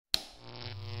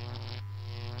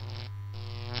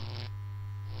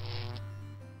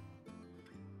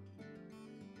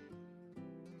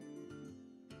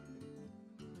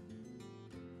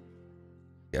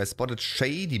I spotted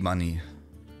shady money.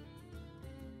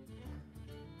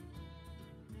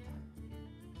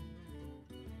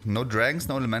 No dragons,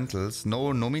 no elementals,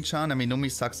 no Nomi-chan. I mean, Nomi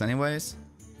sucks anyways.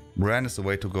 Bran is the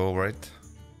way to go, right?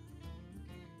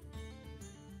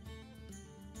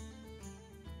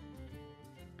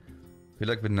 I feel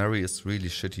like Venari is really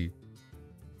shitty.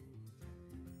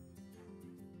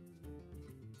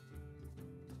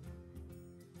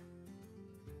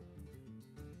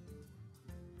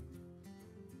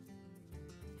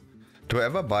 Do I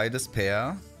ever buy this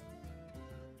pair?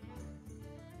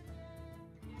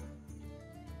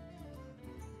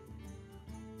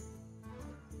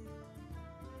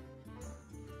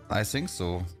 I think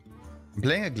so.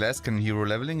 Playing a Glasscan hero,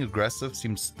 leveling aggressive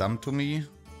seems dumb to me.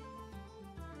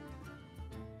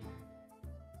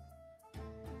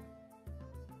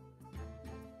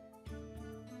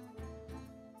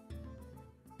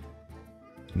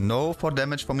 No for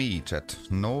damage for me, chat.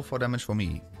 No for damage for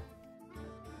me.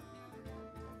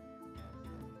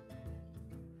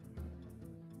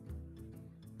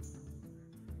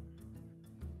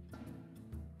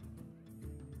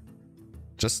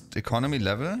 Just economy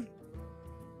level?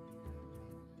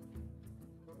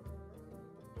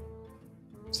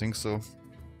 Think so.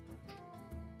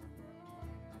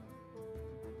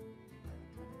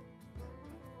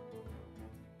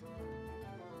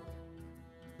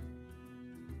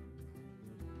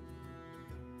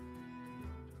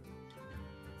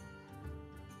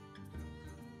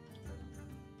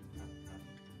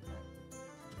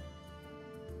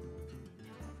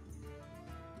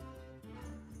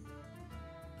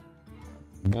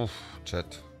 Oof,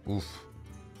 chat. Oof.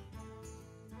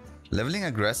 Leveling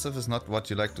aggressive is not what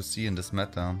you like to see in this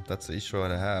meta. That's the issue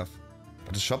that I have.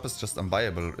 But the shop is just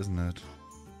unbuyable, isn't it?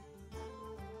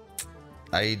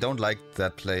 I don't like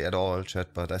that play at all,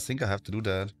 chat, but I think I have to do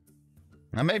that.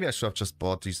 Now maybe I should have just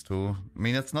bought these two. I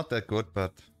mean, it's not that good,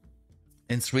 but...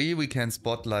 In 3 we can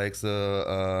spot like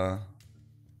the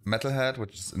Metalhead,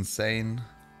 which is insane.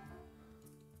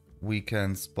 We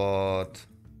can spot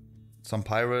some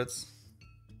pirates.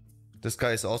 This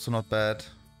guy is also not bad.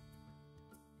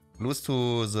 Lose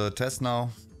to the test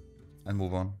now and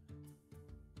move on.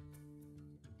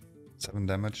 7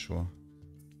 damage, sure.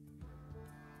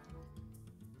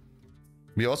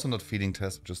 We're also not feeding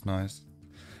test, which is nice.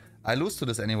 I lose to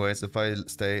this anyways if I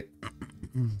stay.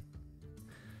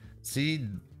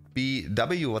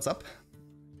 CBW, what's up?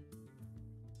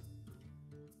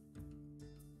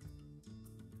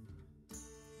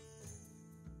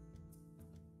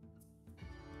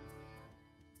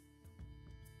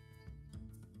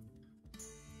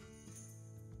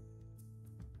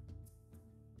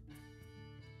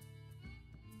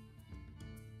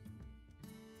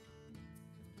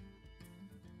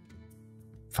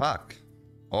 Fuck.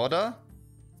 Order?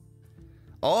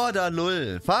 Order,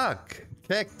 lul. Fuck.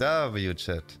 Keck W,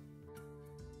 chat.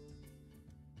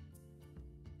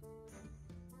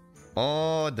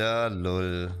 Order,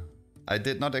 lul. I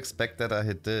did not expect that I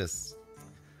hit this.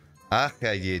 Ach,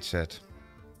 yeah, chat.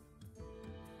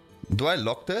 Do I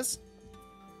lock this?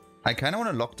 I kind of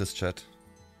want to lock this, chat.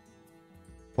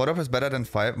 4-drop is better than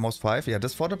most 5. Yeah,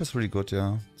 this 4-drop is really good,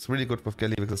 yeah. It's really good with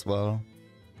Gallivix as well.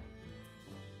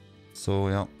 So,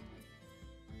 yeah.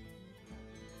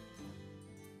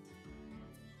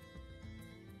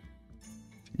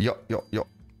 Yo.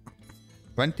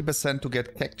 20% to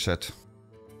get kecked, chat.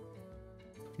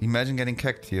 Imagine getting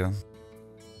kecked here.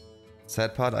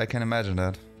 Sad part, I can imagine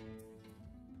that.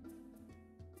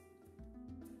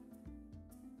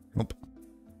 Nope.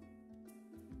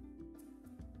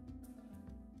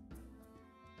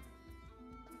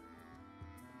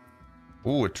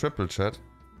 Ooh, a triple, chat.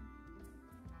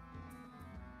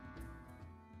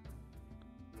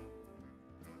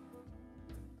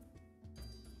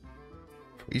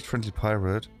 Each friendly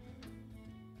pirate.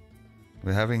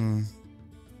 We're having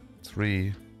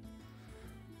 3.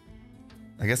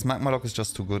 I guess Magma Lock is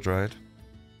just too good, right?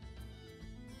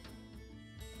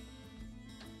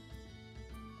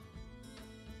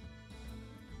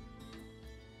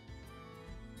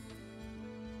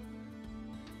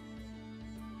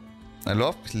 I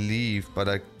love Cleave, but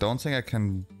I don't think I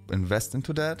can invest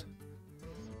into that.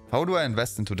 How do I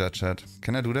invest into that, chat?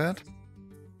 Can I do that?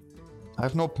 I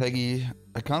have no Peggy.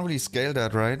 I can't really scale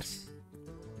that, right?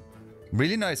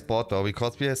 Really nice board though,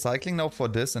 because we are cycling now for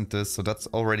this and this, so that's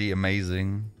already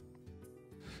amazing.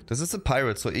 This is a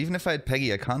pirate, so even if I had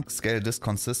Peggy, I can't scale this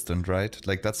consistent, right?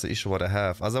 Like, that's the issue what I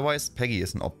have. Otherwise, Peggy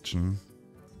is an option.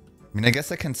 I mean, I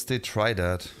guess I can still try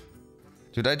that.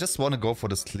 Dude, I just want to go for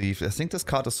this Cleave. I think this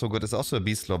card is so good. It's also a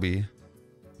Beast Lobby.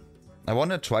 I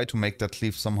want to try to make that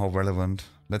Cleave somehow relevant.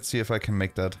 Let's see if I can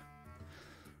make that.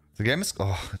 The game is...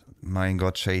 Oh, mein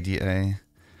Gott, Shady, ey.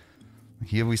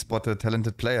 Here we spot a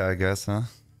talented player, I guess, huh?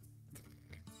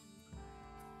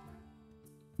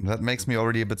 That makes me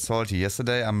already a bit salty.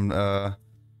 Yesterday I'm...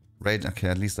 okay,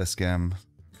 at least I scam.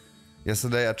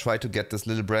 Yesterday I tried to get this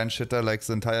little brand shitter like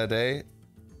the entire day.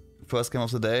 First game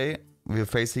of the day. We were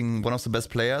facing one of the best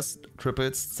players.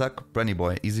 Triples, zack, Branny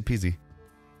Boy. Easy peasy.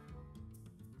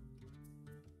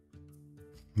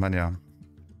 Man, ja.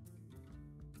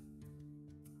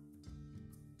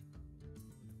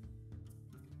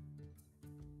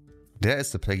 Der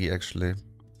ist the Peggy, actually.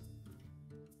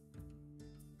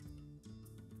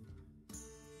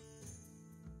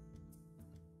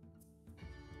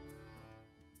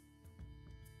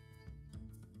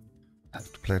 I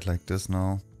have to play it like this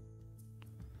now.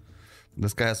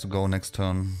 This guy has to go next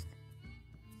turn.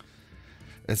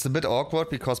 It's a bit awkward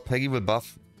because Peggy will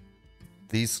buff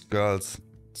these girls.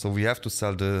 So we have to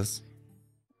sell this.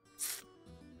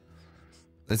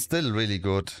 It's still really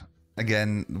good.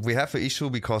 Again, we have an issue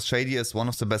because Shady is one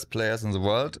of the best players in the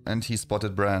world and he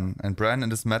spotted Bran. And Bran in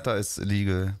this meta is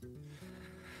illegal.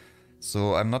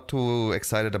 So I'm not too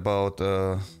excited about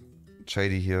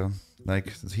Shady here.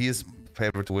 Like, he is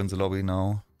favorite to win the lobby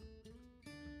now.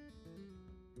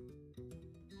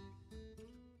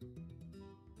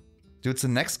 Dude, it's the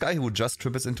next guy who just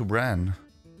triples into Bran.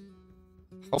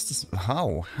 How's this?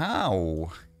 How?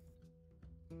 How?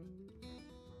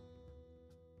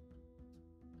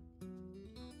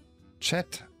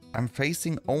 Chat, I'm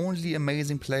facing only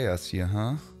amazing players here,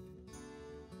 huh?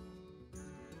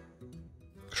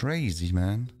 Crazy,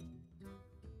 man.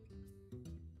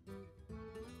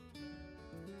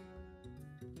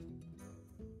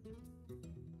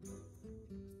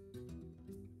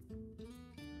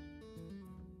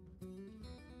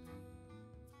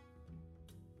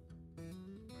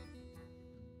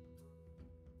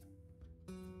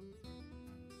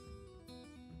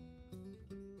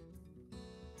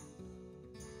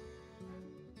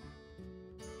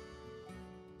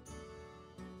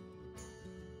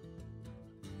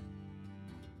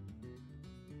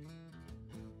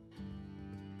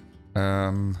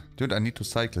 Dude, I need to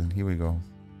cycle. Here we go.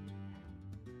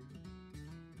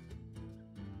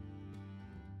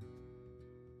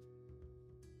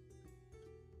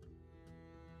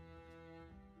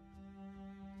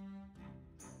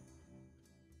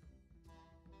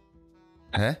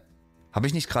 Hä? Habe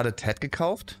ich nicht gerade Ted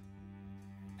gekauft?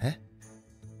 Hä?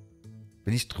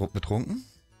 Bin ich betrunken?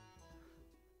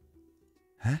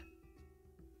 Hä?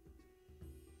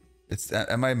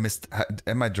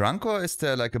 Am I drunk or is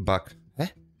there like a bug?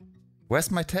 Hä? Where's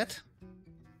my Ted?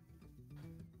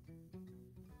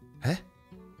 Hä?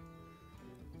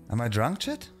 Am I drunk,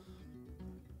 chat?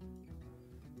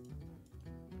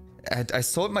 I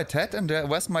sold my Ted and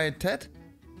where's my Ted?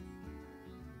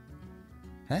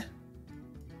 Hä?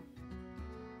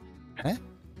 Hä?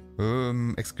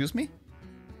 Excuse me?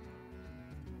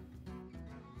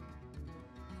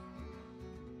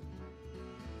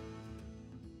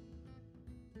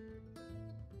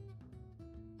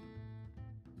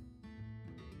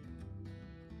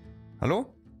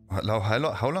 Hello?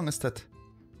 How long is that?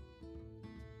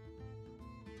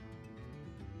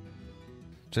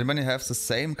 Does anybody have the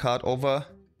same card over?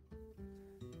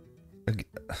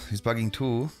 He's bugging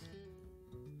too.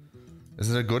 Is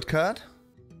it a good card?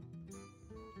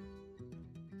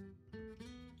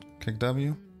 Click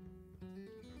W.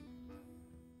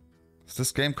 Is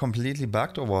this game completely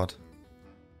bugged or what?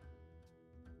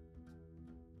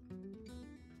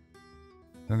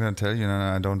 I'm gonna tell you,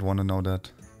 I don't want to know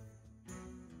that.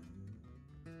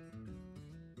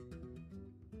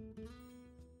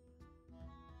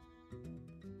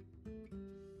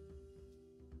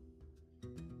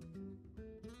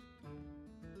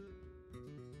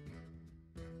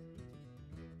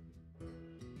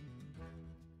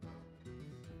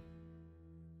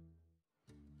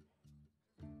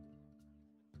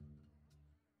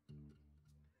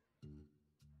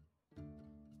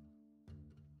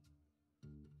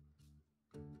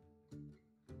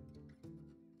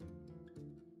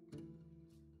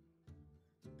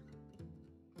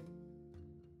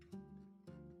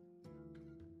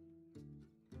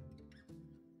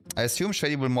 I assume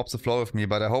Shady will mop the floor with me,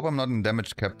 but I hope I'm not in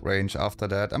damage cap range after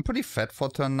that. I'm pretty fat for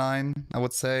turn 9, I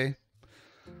would say.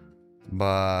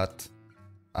 But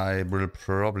I will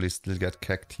probably still get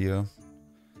cacked here.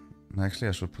 Actually,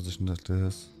 I should position it like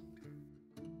this.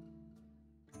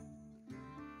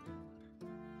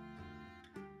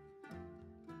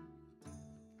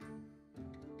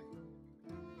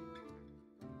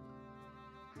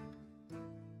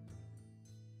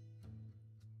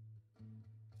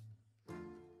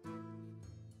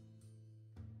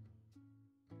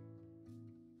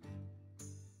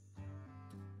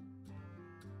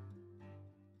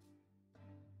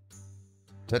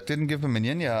 That didn't give a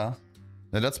minion, yeah.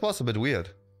 Yeah, that was a bit weird.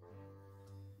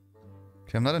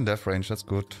 Okay, I'm not in death range, that's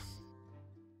good.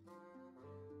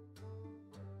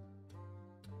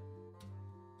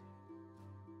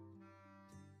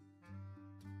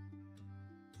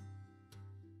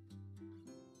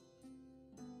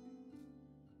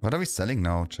 What are we selling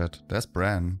now, chat? There's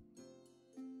Bran.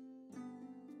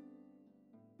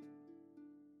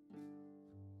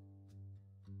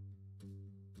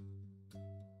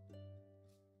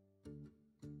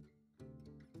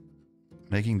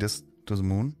 Making this to the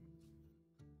moon.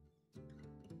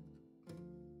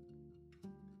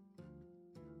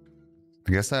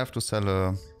 I guess I have to sell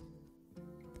a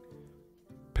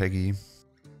Peggy.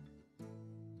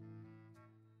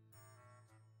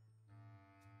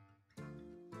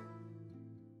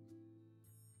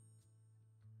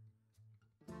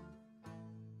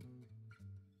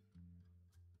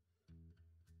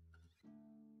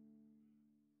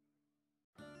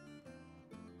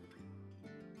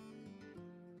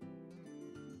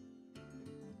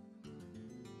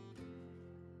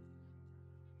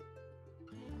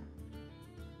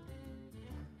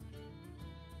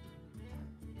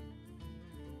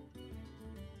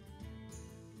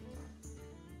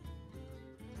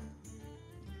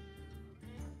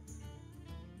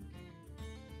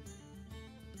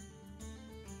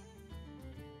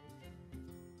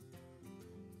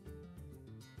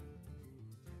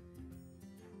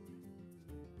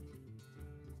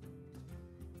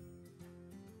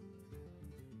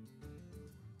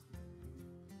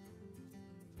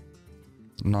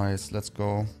 Nice, let's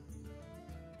go.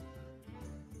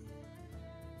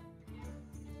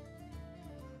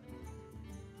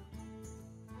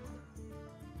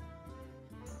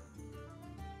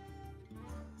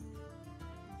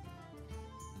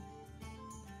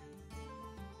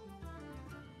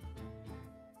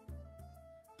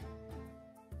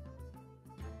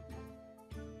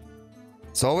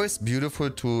 It's always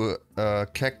beautiful to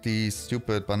kick these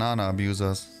stupid banana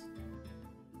abusers.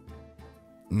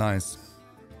 Nice.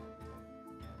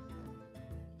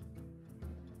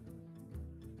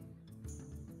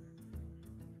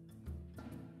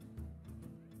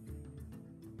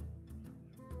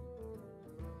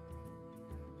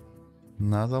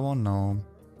 Another one? No.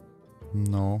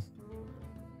 No.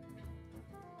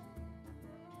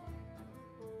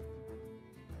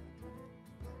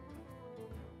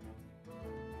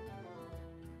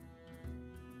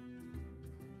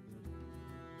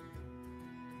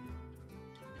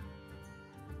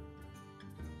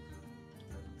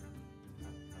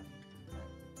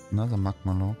 Another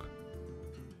magma log.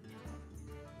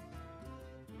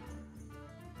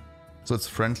 So it's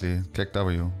friendly, Kek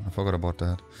W. I forgot about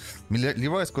that. I mean,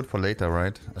 Leroy is good for later,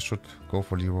 right? I should go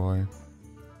for Leroy.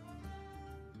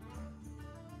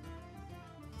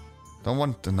 Don't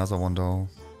want another one though.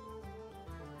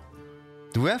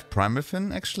 Do we have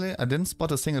Primorphin actually? I didn't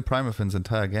spot a single Primorphin the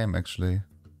entire game actually.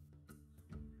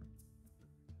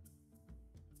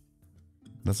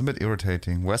 That's a bit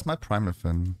irritating. Where's my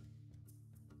Primorphin?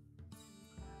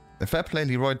 If I play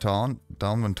Leroy down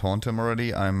and taunt him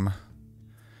already, I'm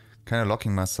kind of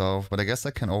locking myself. But I guess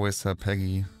I can always sell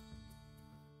Peggy.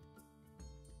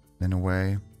 In a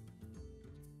way.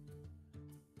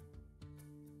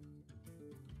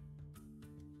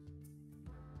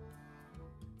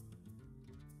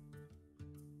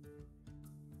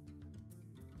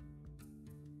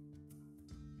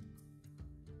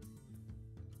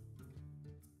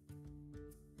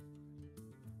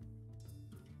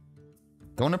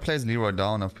 Don't want to play Leroy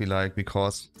down, I feel like,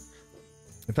 because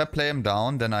if I play him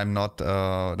down, then I'm not,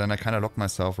 then I kind of lock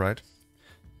myself, right?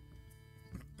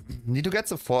 Need to get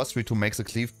the force tree to make the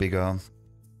cleave bigger.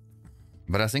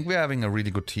 But I think we're having a really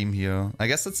good team here. I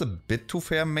guess it's a bit too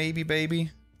fair, maybe,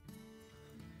 baby.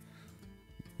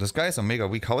 This guy is Omega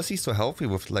weak. How is he so healthy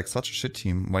with like such a shit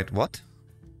team? Wait, what?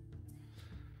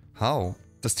 How?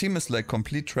 This team is like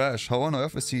complete trash. How on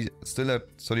earth is he still at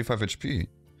 35 HP?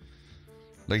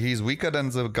 Like, he's weaker than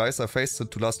the guys I faced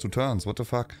the last 2 turns. What the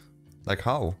fuck? Like,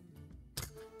 how?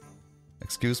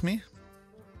 Excuse me?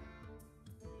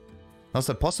 How's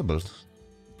that possible?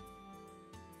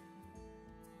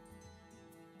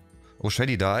 Oh,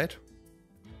 Shady died?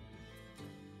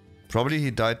 Probably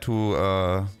he died to,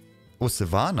 oh,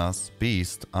 Sylvanas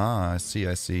Beast. Ah, I see,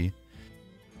 I see.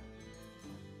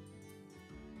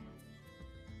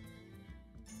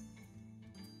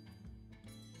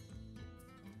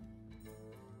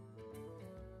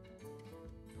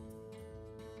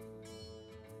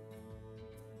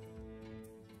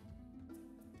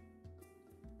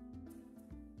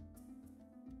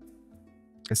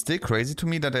 It's still crazy to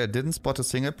me that I didn't spot a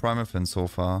single Primorphin so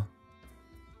far.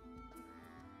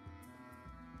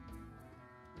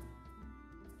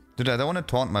 Dude, I don't want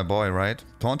to taunt my boy, right?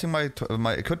 Taunting my...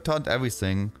 I could taunt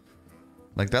everything.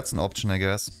 Like, that's an option, I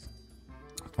guess.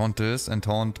 Taunt this and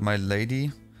taunt my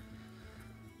lady.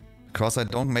 Because I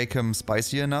don't make him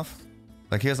spicy enough.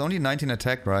 Like, he has only 19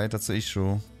 attack, right? That's the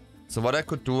issue. So what I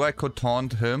could do, I could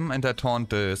taunt him and I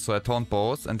taunt this. So I taunt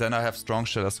both and then I have strong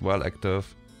shit as well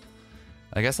active.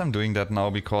 I guess I'm doing that now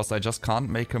because I just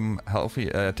can't make him healthy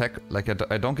attack. Like,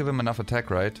 I don't give him enough attack,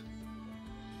 right?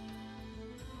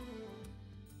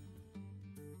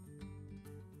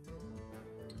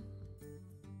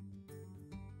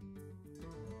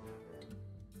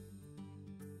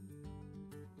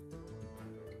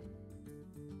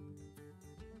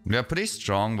 Yeah, pretty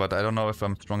strong, but I don't know if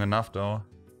I'm strong enough though.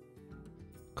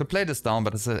 Could play this down,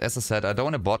 but as I said, I don't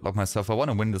want to bot lock myself. I want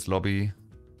to win this lobby.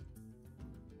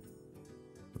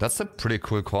 That's a pretty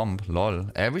cool comp, lol.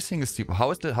 Everything is deep.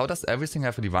 How does everything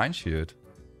have a divine shield?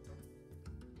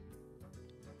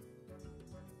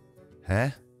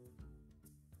 Huh?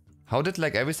 How did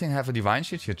like everything have a divine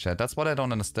shield here, chat? That's what I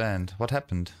don't understand. What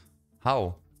happened?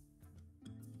 How?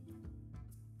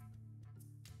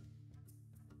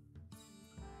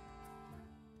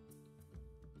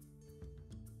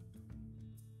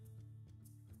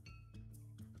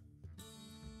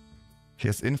 He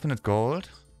has infinite gold.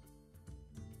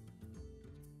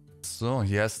 So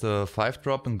he has the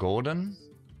 5-drop in golden.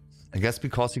 I guess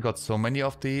because he got so many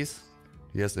of these.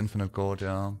 He has infinite gold,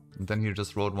 yeah. And then he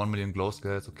just wrote 1 million glow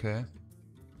scales, okay.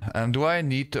 And do I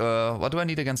need, what do I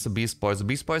need against the Beast Boy? The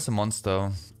Beast Boy is a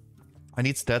monster. I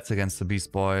need stats against the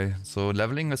Beast Boy. So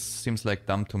leveling seems like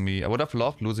dumb to me. I would have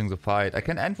loved losing the fight. I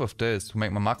can end with this to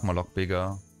make my magma lock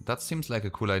bigger. That seems like a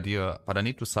cool idea, but I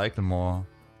need to cycle more.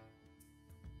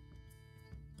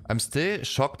 I'm still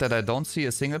shocked that I don't see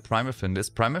a single Primefin. Is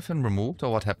Primefin removed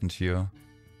or what happened here?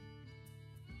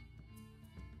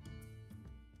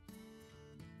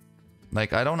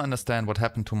 Like, I don't understand what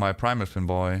happened to my Primefin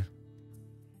boy.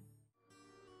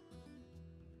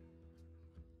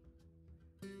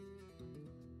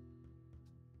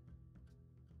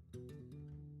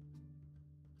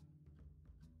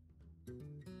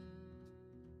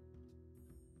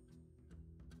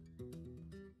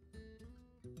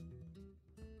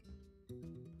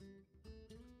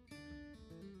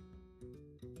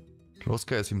 Close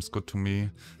scale seems good to me.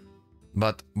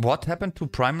 But what happened to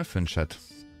Primefin, chat?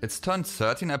 It's turn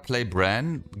 13, I play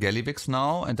Bran, Gallivix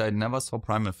now, and I never saw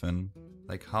Primefin.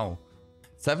 Like, how?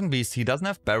 7 Beast, he doesn't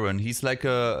have Baron. He's like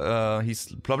a,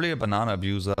 he's probably a banana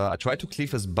abuser. I tried to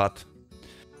cleave his butt.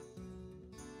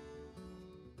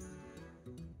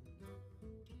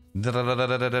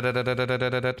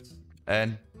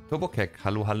 And Turbo Kek,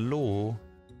 hallo, hallo.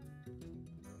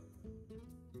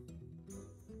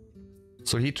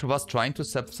 So he was trying to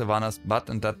sap Savannah's butt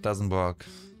and that doesn't work.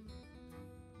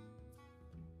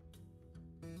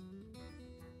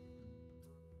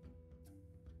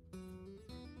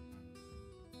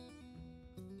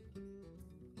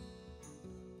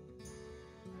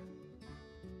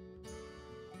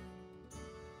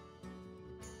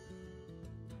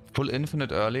 Full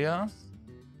infinite earlier?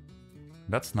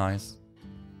 That's nice.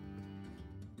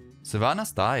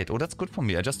 Savannah's died. Oh, that's good for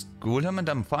me. I just ghoul him and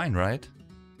I'm fine, right?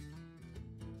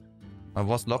 I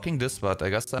was locking this, but I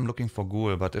guess I'm looking for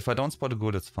ghoul. But if I don't spot a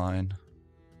ghoul, it's fine.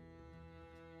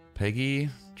 Peggy,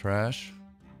 trash.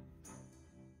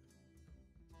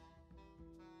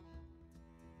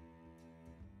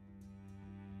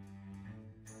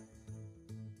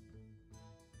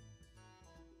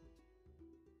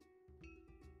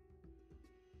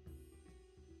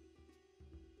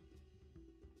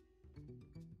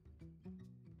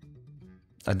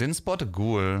 I didn't spot a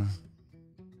ghoul.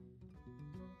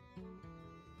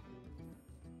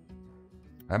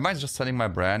 I might just selling my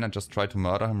brand and just try to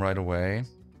murder him right away.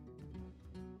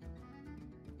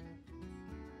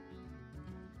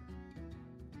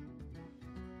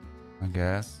 I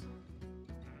guess.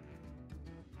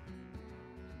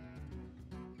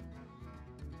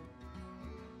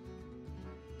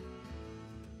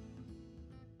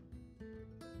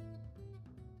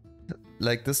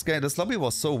 Like this lobby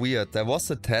was so weird. There was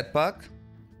a Ted bug,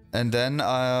 and then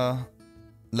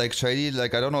like Shady,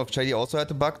 like I don't know if Shady also had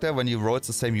the bug there when you rolled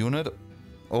the same unit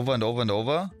over and over and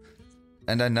over.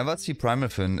 And I never see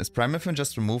Primefin. Is Primefin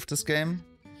just removed this game?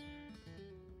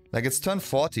 Like it's turn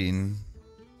 14.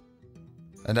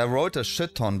 And I rolled a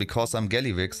shit ton because I'm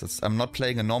Gallivix. I'm not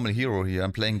playing a normal hero here,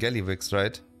 I'm playing Gallivix,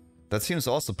 right? That seems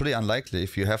also pretty unlikely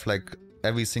if you have like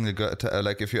every single,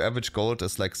 like if your average gold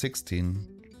is like 16.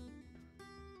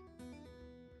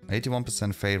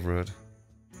 81% favorite.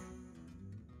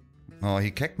 Oh,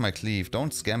 he kicked my cleave.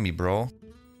 Don't scam me, bro.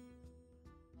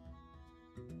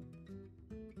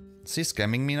 Is he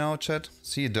scamming me now, chat?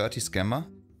 Is he a dirty scammer?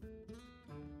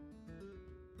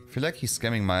 I feel like he's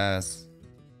scamming my ass.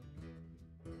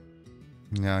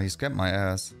 Yeah, he scammed my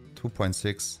ass.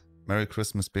 2.6. Merry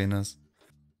Christmas, penis.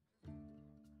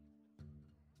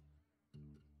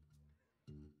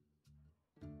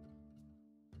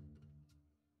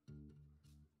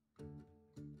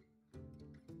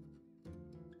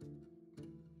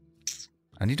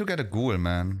 I need to get a ghoul,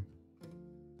 man.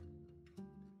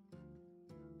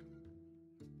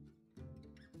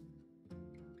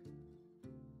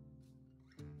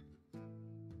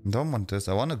 Don't want this.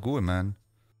 I want a ghoul, man.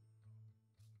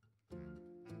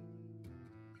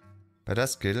 Better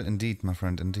skill, indeed, my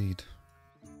friend, indeed.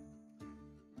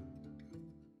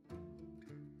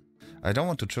 I don't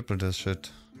want to triple this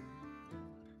shit.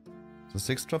 The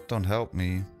 6-drop don't help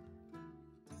me.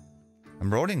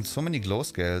 I'm rolling so many glow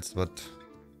scales, but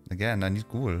again, I need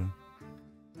ghoul.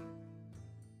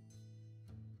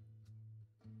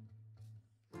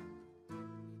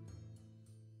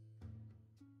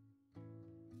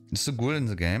 Is the ghoul in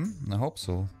the game? I hope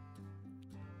so.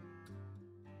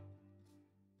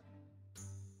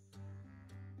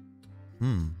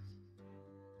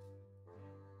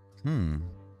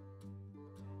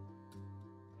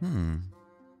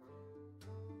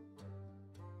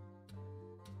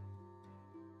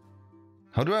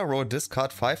 How do I roll this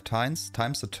card 5 times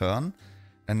a turn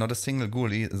and not a single ghoul?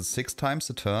 6 times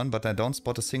a turn, but I don't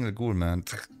spot a single ghoul, man.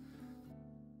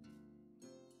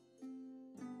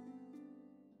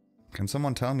 Can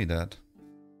someone tell me that?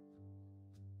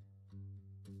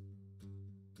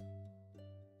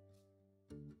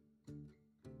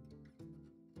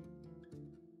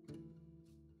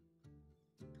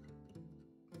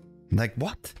 Like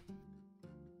what?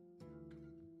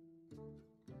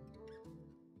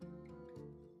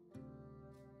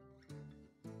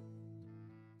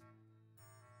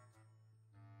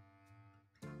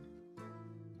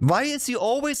 Why is he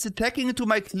always attacking into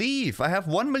my cleave? I have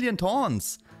 1 million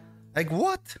taunts. Like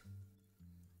what?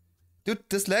 Dude,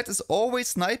 this lad is always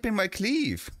sniping my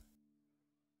cleave.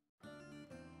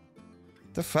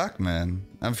 The fuck, man?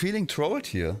 I'm feeling trolled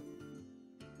here.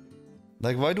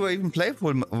 Like, why do I even play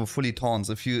fully taunts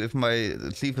if my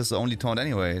cleave is the only taunt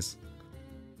anyways?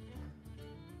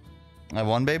 I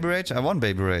won Baby Rage? I won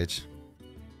Baby Rage.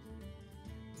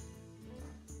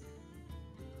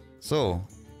 So,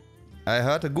 I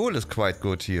heard the ghoul is quite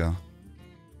good here.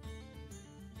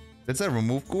 Did I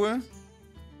remove ghoul?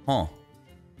 Huh.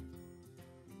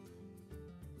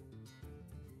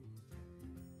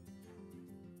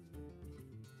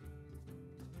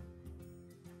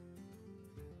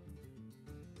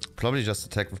 Probably just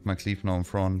attack with my cleave now in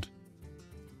front.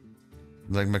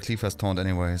 Like my cleave has taunt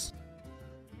anyways.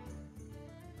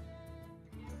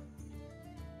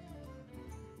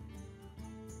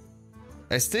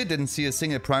 I still didn't see a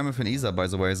single Primal in Isa, by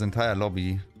the way, his entire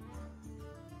lobby.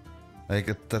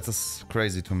 Like, that is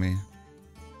crazy to me.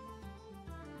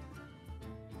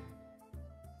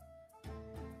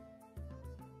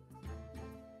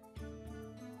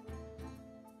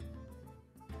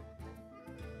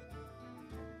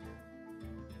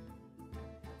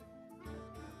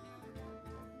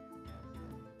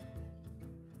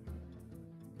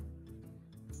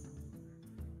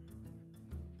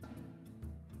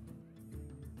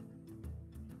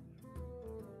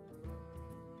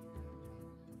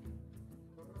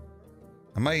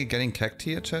 Am I getting cacked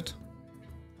here, chat?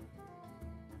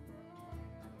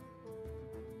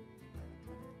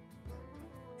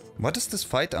 What is this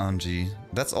fight RNG?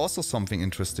 That's also something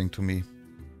interesting to me.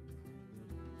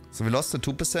 So we lost the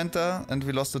 2%er and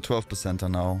we lost the 12%er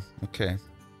now. Okay.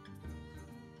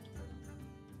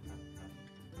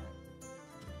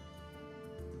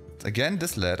 Again,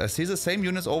 this lad. I see the same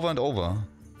units over and over.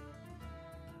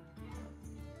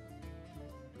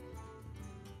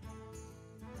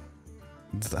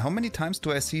 How many times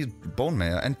do I see Bone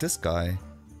Mayor and this guy?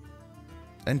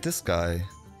 And this guy.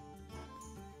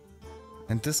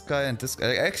 And this guy and this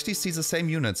guy. I actually see the same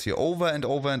units here over and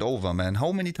over and over, man.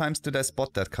 How many times did I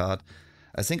spot that card?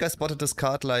 I think I spotted this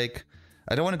card like...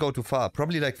 I don't want to go too far.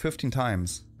 Probably like 15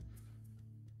 times.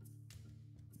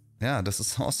 Yeah, this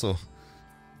is also...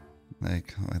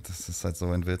 Like, das ist halt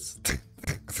so ein Witz.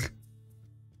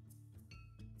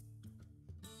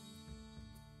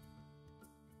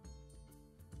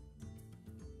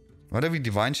 What are we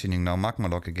divine sheening now? Magma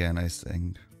Lock again, I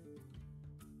think.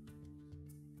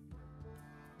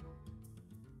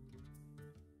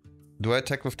 Do I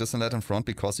attack with this and that in front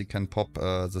because he can pop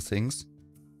the things?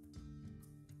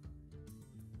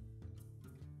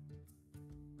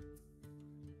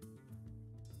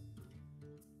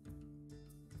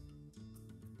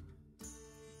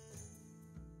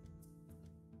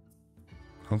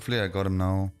 Hopefully I got him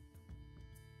now.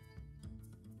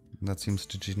 That seems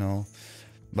GG now.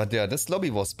 But yeah, this lobby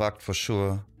was bugged for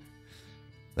sure.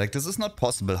 Like, this is not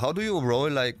possible. How do you roll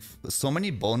like so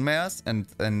many bone mares and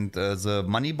the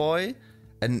money boy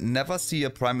and never see a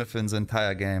primal fin the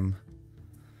entire game?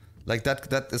 Like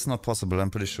that is not possible, I'm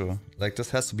pretty sure. Like,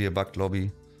 this has to be a bugged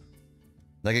lobby.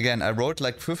 Like, again, I rolled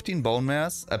like 15 bone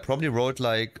mares. I probably rolled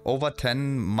like over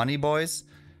 10 money boys.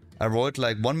 I rolled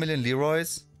like 1 million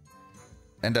Leroys.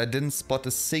 And I didn't spot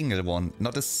a single one.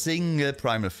 Not a single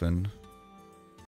primal fin.